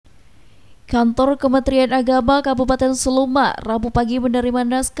Kantor Kementerian Agama Kabupaten Seluma Rabu pagi menerima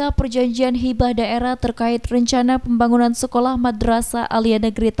naskah perjanjian hibah daerah terkait rencana pembangunan sekolah madrasah Alia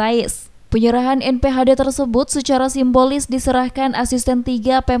Negeri Tais. Penyerahan NPHD tersebut secara simbolis diserahkan Asisten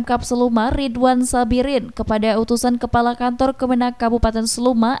 3 Pemkab Seluma Ridwan Sabirin kepada utusan Kepala Kantor Kemenag Kabupaten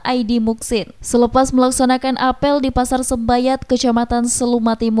Seluma Aidi Muksin selepas melaksanakan apel di Pasar Sembayat Kecamatan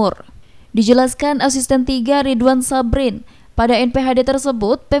Seluma Timur. Dijelaskan Asisten 3 Ridwan Sabrin, pada NPHD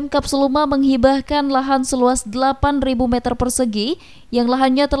tersebut, Pemkab Seluma menghibahkan lahan seluas 8.000 meter persegi yang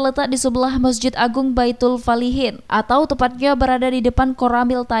lahannya terletak di sebelah Masjid Agung Baitul Falihin atau tepatnya berada di depan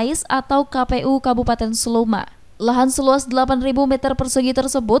Koramil Tais atau KPU Kabupaten Seluma. Lahan seluas 8.000 meter persegi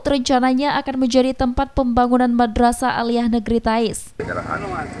tersebut rencananya akan menjadi tempat pembangunan Madrasah Aliyah Negeri Tais.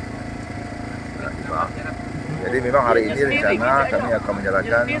 Jadi memang hari ini rencana kami akan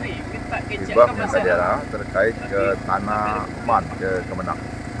menyerahkan hibah pemerintah daerah terkait ke tanah MAN ke Kemenag.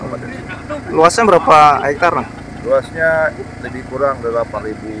 Luasnya berapa hektar? Luasnya lebih kurang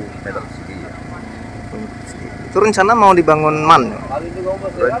 8.000 meter persegi. Itu rencana mau dibangun MAN?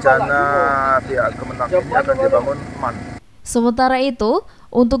 Rencana pihak Kemenag ini akan dibangun MAN. Sementara itu,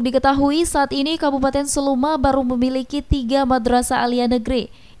 untuk diketahui saat ini Kabupaten Seluma baru memiliki 3 madrasah aliyah negeri,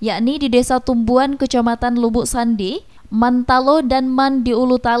 yakni di Desa Tumbuan, Kecamatan Lubuk Sandi, Mantalo, dan Man di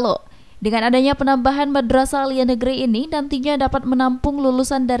Ulu Talo. Dengan adanya penambahan madrasah aliyah negeri ini nantinya dapat menampung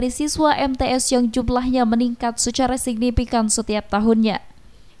lulusan dari siswa MTS yang jumlahnya meningkat secara signifikan setiap tahunnya.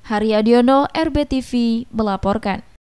 Haryadiono, RBTV, melaporkan.